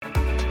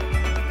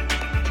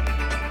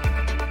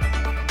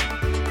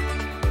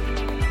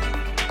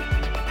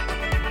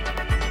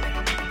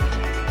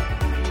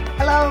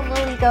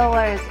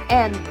moviegoers,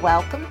 and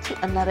welcome to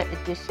another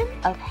edition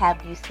of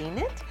Have You Seen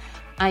It?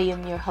 I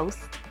am your host,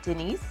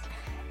 Denise,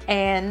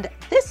 and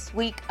this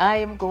week I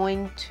am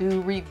going to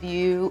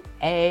review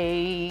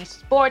a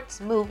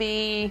sports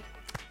movie.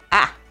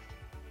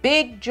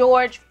 Big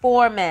George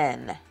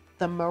Foreman,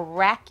 the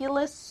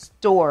miraculous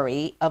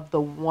story of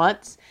the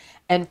once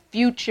and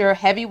future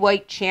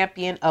heavyweight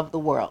champion of the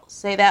world.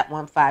 Say that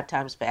one 5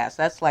 times fast.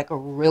 That's like a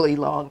really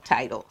long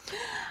title.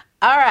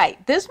 All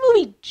right, this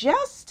movie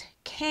just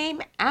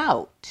came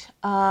out,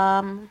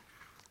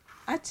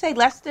 I'd say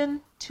less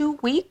than 2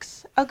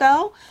 weeks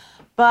ago,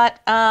 but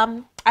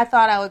I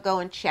thought I would go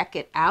and check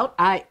it out.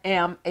 I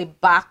am a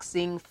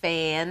boxing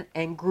fan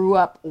and grew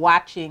up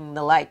watching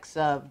the likes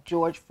of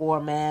George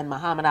Foreman,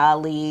 Muhammad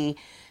Ali,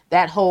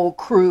 that whole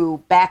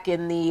crew back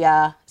in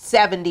the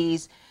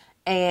 70s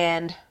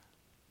and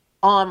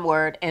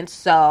onward. And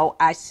so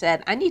I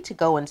said, I need to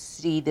go and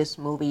see this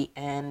movie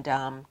and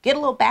get a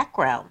little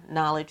background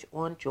knowledge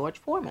on George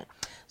Foreman.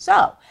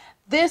 So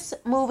this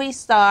movie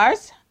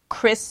stars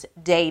Chris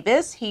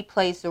Davis. He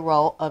plays the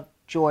role of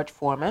George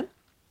Foreman.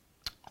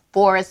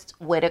 Forrest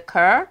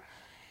Whitaker,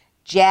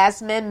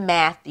 Jasmine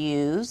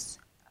Matthews,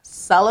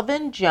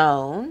 Sullivan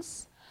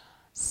Jones,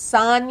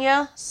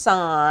 Sonia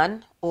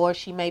San, or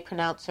she may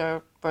pronounce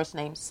her first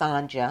name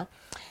Sanja,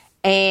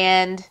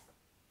 and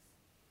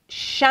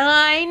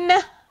Shine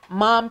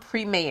Mom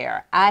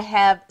Premier. I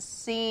have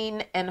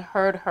seen and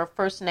heard her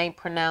first name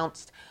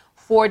pronounced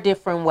 4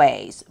 different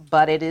ways,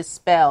 but it is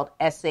spelled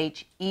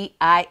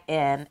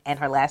Shein, and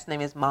her last name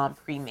is Mom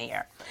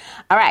Premier.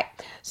 All right,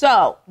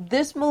 so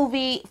this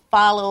movie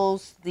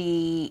follows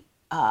the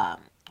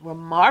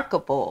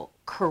remarkable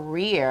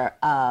career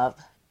of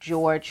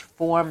George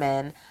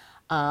Foreman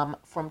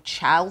from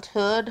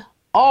childhood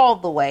all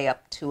the way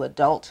up to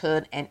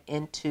adulthood and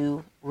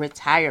into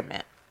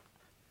retirement.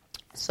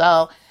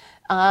 So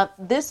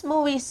this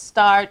movie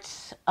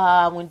starts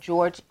when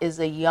George is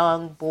a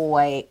young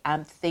boy.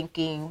 I'm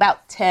thinking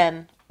about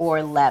 10 or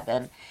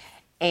 11.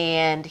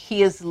 And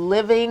he is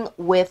living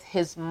with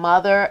his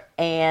mother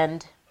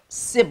and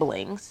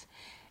siblings.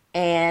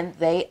 And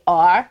they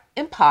are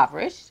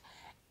impoverished.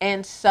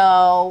 And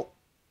so,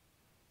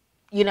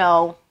 you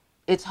know,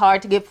 it's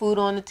hard to get food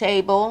on the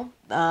table.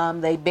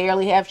 They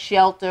barely have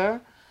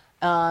shelter.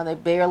 They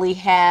barely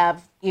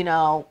have,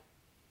 the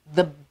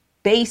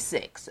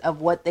basics of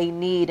what they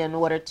need in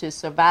order to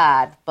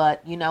survive.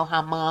 But you know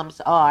how moms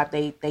are.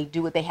 They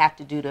do what they have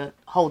to do to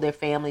hold their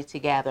family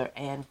together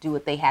and do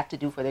what they have to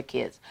do for their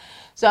kids.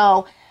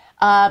 So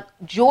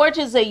George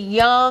is a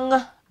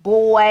young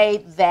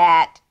boy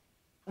that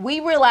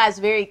we realize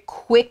very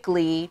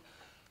quickly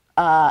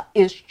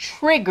is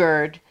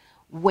triggered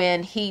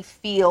when he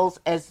feels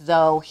as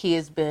though he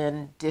has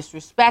been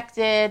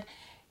disrespected.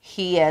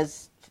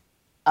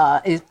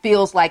 It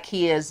feels like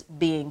he is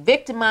being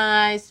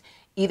victimized,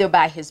 either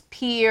by his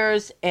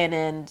peers and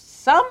in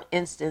some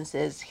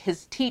instances,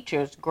 his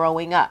teachers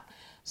growing up.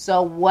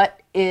 So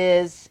what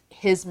is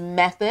his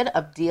method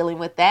of dealing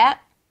with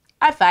that?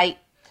 I fight.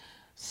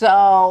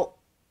 So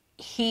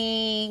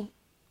he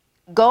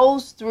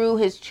goes through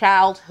his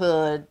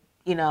childhood,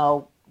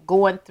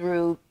 going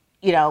through,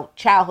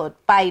 childhood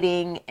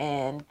fighting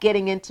and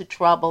getting into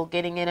trouble,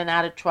 getting in and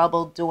out of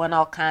trouble, doing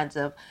all kinds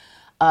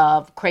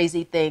of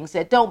crazy things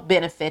that don't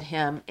benefit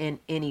him in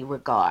any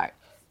regard.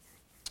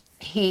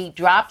 He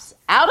drops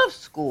out of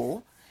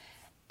school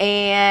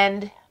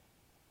and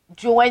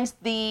joins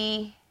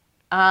the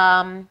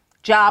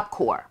Job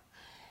Corps.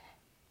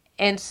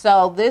 And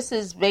so this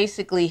is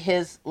basically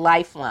his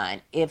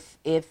lifeline. If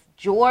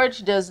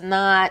George does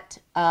not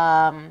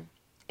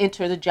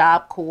enter the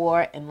Job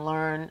Corps and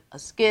learn a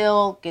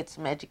skill, get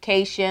some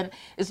education,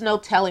 there's no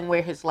telling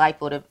where his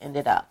life would have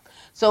ended up.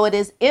 So it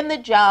is in the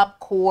Job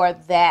Corps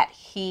that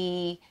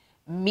he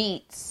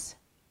meets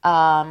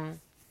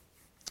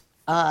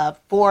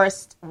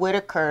Forrest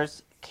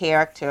Whitaker's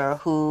character,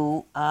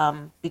 who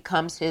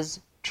becomes his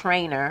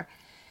trainer,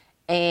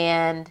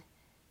 and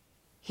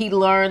he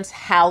learns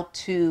how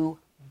to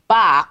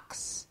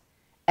box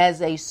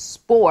as a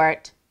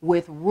sport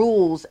with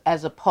rules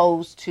as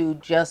opposed to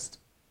just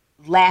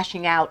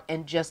lashing out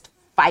and just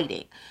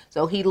fighting.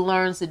 So he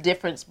learns the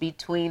difference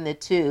between the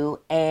two,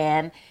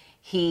 and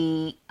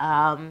he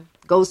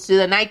goes to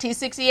the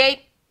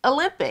 1968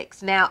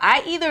 Olympics. Now,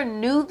 I either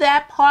knew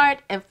that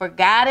part and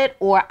forgot it,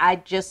 or I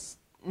just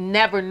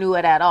never knew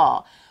it at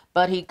all.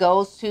 But he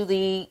goes to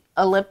the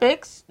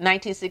Olympics,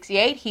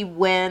 1968. He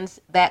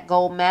wins that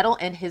gold medal,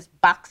 and his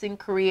boxing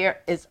career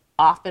is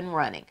off and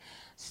running,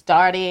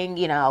 starting,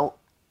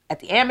 at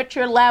the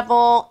amateur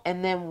level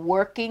and then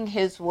working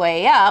his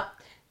way up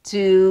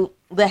to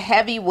the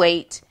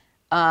heavyweight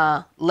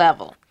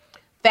level.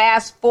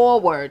 Fast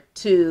forward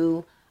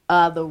to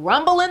the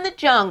Rumble in the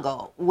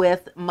Jungle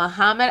with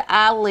Muhammad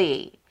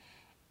Ali.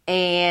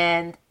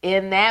 And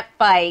in that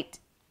fight,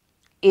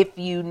 if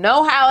you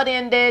know how it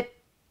ended,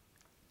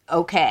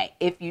 okay.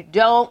 If you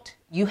don't,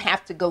 you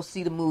have to go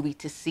see the movie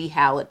to see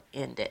how it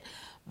ended.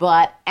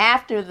 But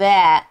after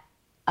that,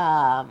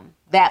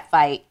 that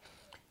fight,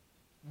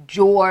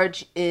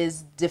 George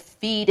is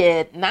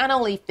defeated not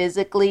only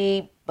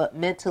physically, but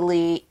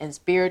mentally and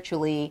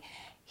spiritually.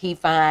 He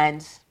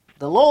finds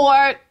the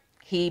Lord.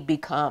 He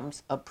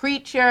becomes a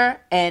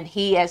preacher, and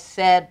he has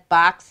said,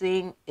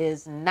 boxing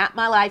is not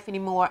my life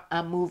anymore.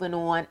 I'm moving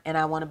on, and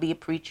I want to be a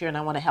preacher, and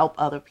I want to help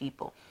other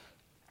people.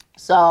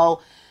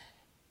 So,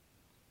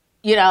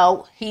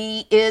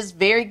 he is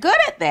very good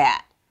at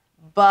that.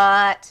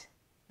 But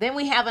then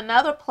we have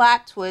another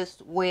plot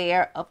twist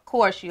where, of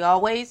course, you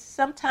always,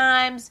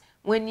 sometimes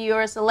when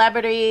you're a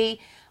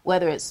celebrity,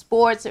 whether it's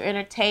sports or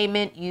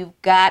entertainment,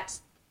 you've got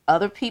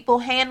other people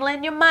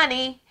handling your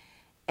money.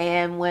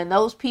 And when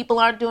those people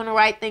aren't doing the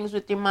right things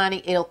with your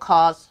money, it'll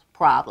cause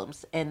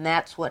problems. And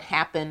that's what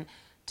happened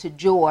to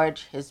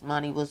George. His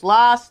money was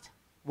lost.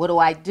 What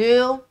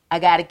do? I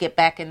got to get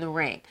back in the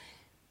ring.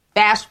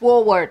 Fast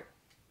forward,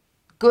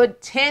 good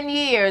 10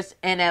 years.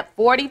 And at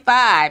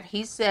 45,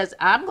 he says,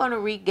 I'm going to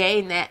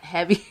regain that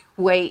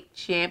heavyweight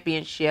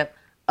championship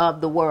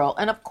of the world.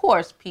 And of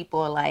course,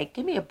 people are like,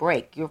 give me a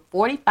break. You're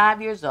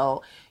 45 years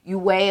old. You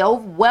weigh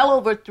well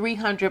over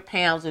 300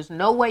 pounds. There's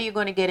no way you're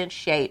going to get in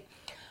shape.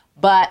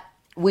 But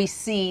we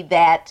see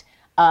that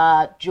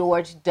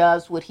George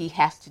does what he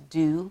has to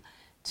do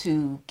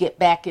to get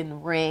back in the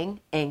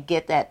ring and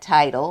get that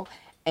title.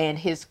 And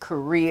his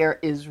career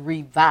is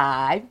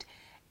revived.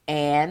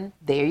 And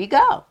there you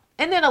go.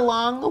 And then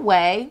along the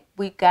way,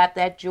 we've got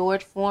that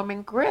George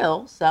Foreman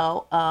grill.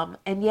 So,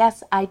 and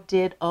yes, I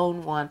did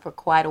own one for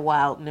quite a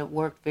while, and it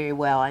worked very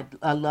well.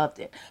 I loved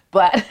it.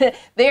 But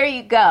there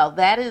you go.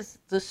 That is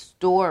the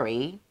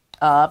story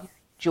of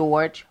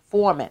George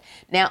Foreman.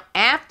 Now,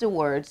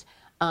 afterwards,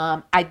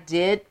 I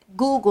did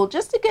Google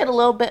just to get a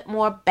little bit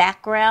more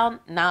background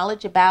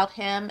knowledge about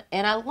him,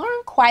 and I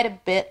learned quite a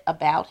bit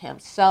about him.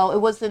 So it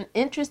was an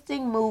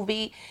interesting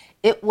movie.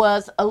 It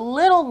was a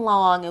little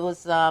long. It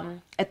was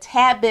a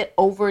tad bit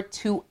over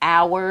 2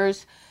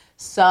 hours.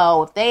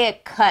 So if they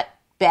had cut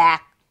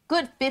back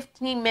good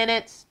 15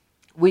 minutes,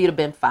 we'd have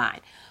been fine.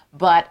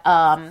 But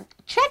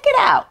check it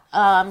out.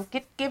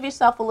 Give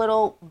yourself a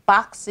little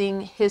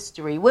boxing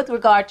history with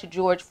regard to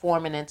George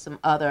Foreman and some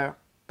other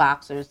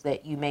boxers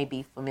that you may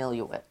be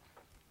familiar with.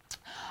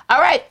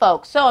 All right,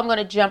 folks. So I'm going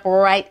to jump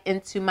right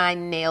into my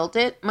Nailed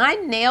It. My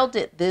Nailed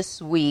It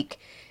this week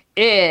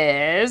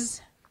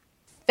is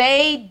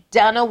Faye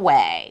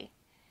Dunaway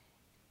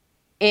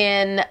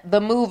in the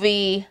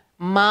movie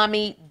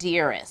Mommy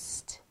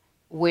Dearest,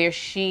 where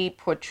she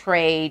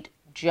portrayed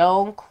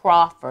Joan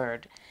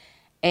Crawford.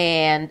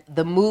 And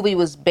the movie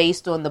was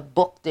based on the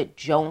book that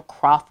Joan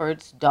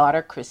Crawford's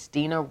daughter,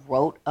 Christina,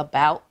 wrote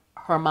about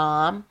her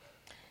mom.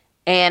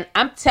 And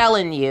I'm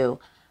telling you,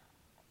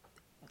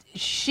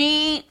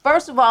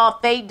 first of all,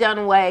 Faye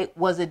Dunaway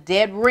was a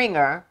dead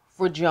ringer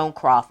for Joan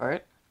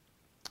Crawford.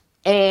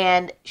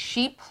 And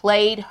she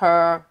played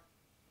her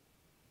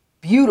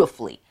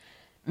beautifully.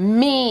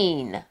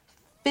 Mean,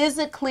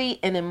 physically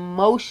and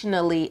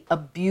emotionally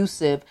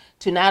abusive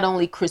to not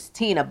only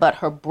Christina, but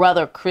her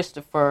brother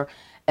Christopher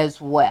as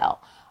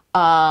well.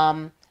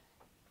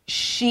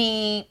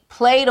 She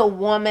played a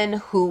woman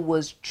who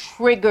was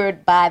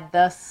triggered by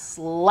the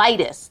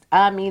slightest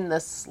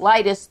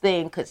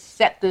thing could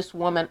set this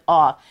woman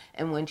off.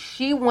 And when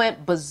she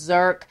went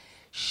berserk,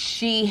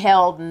 she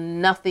held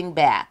nothing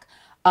back.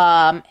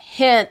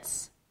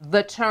 Hence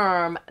the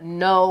term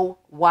no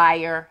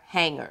wire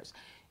hangers.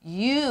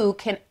 You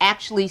can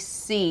actually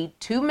see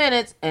 2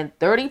 minutes and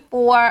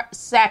 34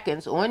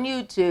 seconds on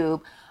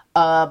YouTube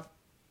of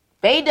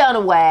Faye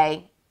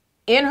Dunaway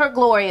in her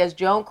glory as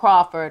Joan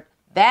Crawford.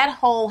 That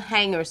whole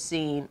hanger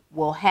scene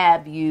will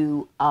have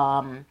you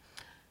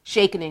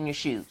shaking in your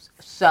shoes.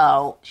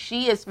 So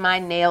she is my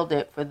Nailed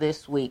It for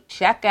this week.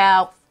 Check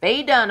out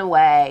Faye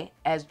Dunaway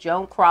as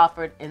Joan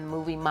Crawford in the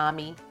movie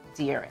Mommy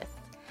Dearest.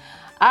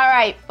 All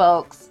right,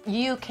 folks,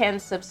 you can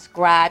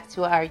subscribe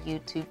to our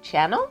YouTube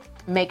channel.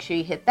 Make sure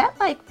you hit that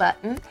like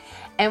button.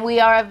 And we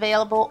are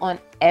available on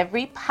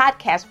every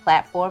podcast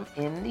platform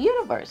in the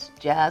universe.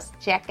 Just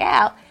check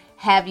out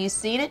Have You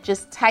Seen It?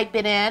 Just type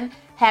it in,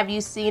 Have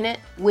You Seen It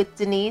with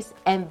Denise,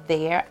 and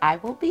there I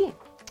will be.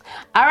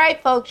 All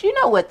right, folks, you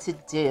know what to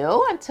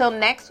do. Until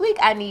next week,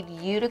 I need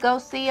you to go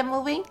see a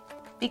movie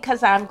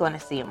because I'm going to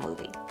see a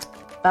movie.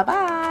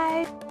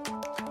 Bye-bye.